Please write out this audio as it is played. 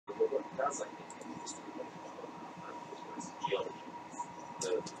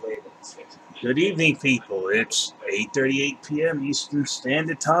Good evening, people. It's 8:38 p.m. Eastern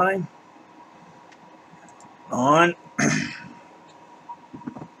Standard Time on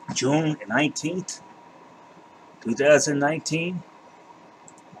June 19th, 2019.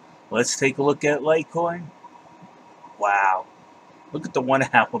 Let's take a look at Litecoin. Wow. Look at the 1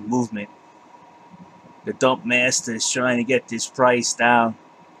 hour movement. The dump master is trying to get this price down.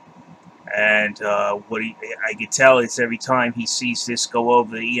 And I can tell is every time he sees this go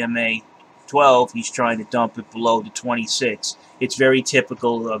over the EMA 12, he's trying to dump it below the 26. It's very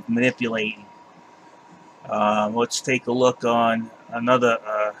typical of manipulating. Let's take a look on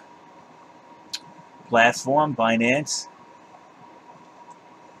another platform, Binance.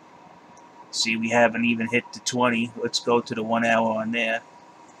 See, we haven't even hit the 20. Let's go to the 1 hour on there.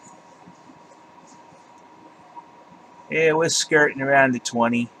 Yeah, we're skirting around the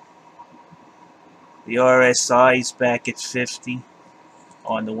 20. The RSI is back at 50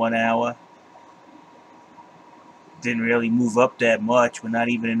 on the 1 hour. Didn't really move up that much. We're not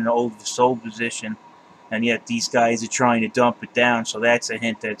even in an oversold position. And yet these guys are trying to dump it down. So that's a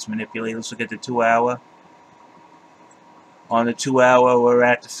hint that it's manipulated. Let's look at the 2 hour. On the 2 hour, we're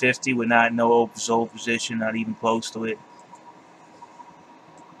at the 50. We're not in no oversold position. Not even close to it.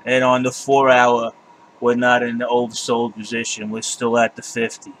 And on the 4 hour, we're not in the oversold position. We're still at the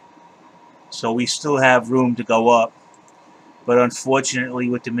 50. So we still have room to go up. But unfortunately,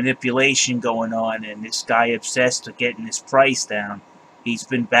 with the manipulation going on and this guy obsessed with getting his price down, he's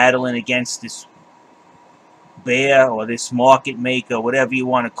been battling against this bear or this market maker, whatever you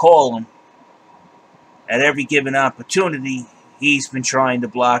want to call him. At every given opportunity, he's been trying to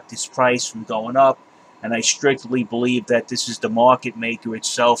block this price from going up. And I strictly believe that this is the market maker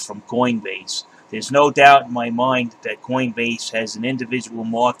itself from Coinbase. There's no doubt in my mind that Coinbase has an individual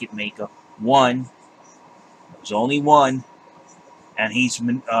market maker. One. There's only one. And he's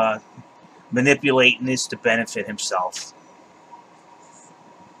manipulating this to benefit himself.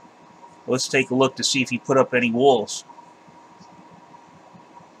 Let's take a look to see if he put up any walls.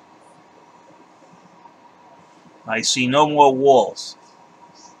 I see no more walls.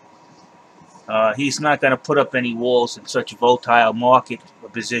 He's not going to put up any walls in such a volatile market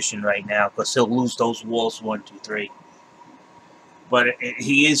position right now because he'll lose those walls 1, 2, 3. But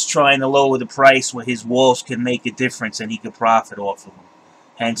he is trying to lower the price where his walls can make a difference and he can profit off of them.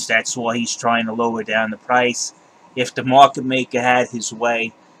 Hence, that's why he's trying to lower down the price. If the market maker had his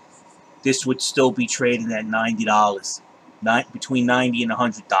way, this would still be trading at $90, between $90 and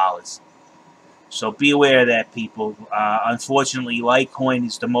 $100. So be aware of that, people. Unfortunately, Litecoin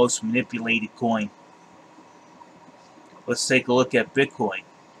is the most manipulated coin. Let's take a look at Bitcoin.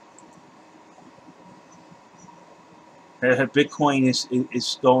 Bitcoin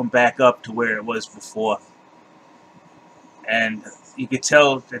is going back up to where it was before. And you can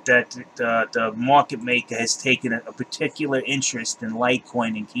tell that the market maker has taken a particular interest in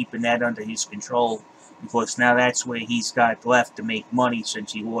Litecoin and keeping that under his control, because now that's where he's got left to make money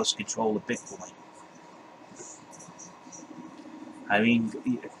since he lost control of Bitcoin. I mean,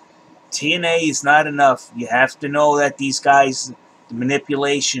 TNA is not enough. You have to know that these guys, the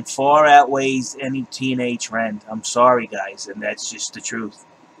manipulation far outweighs any TNA trend. I'm sorry, guys, and that's just the truth.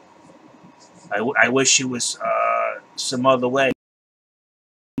 I wish it was some other way. If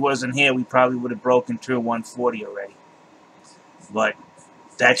he wasn't here, we probably would have broken through 140 already. But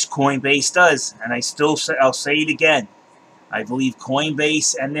that's Coinbase does, and I'll say it again. I believe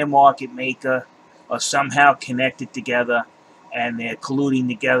Coinbase and their market maker are somehow connected together, and they're colluding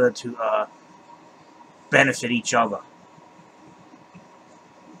together to benefit each other.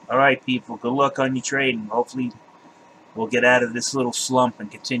 Alright, people, good luck on your trading. Hopefully we'll get out of this little slump and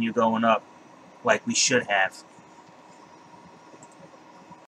continue going up like we should have.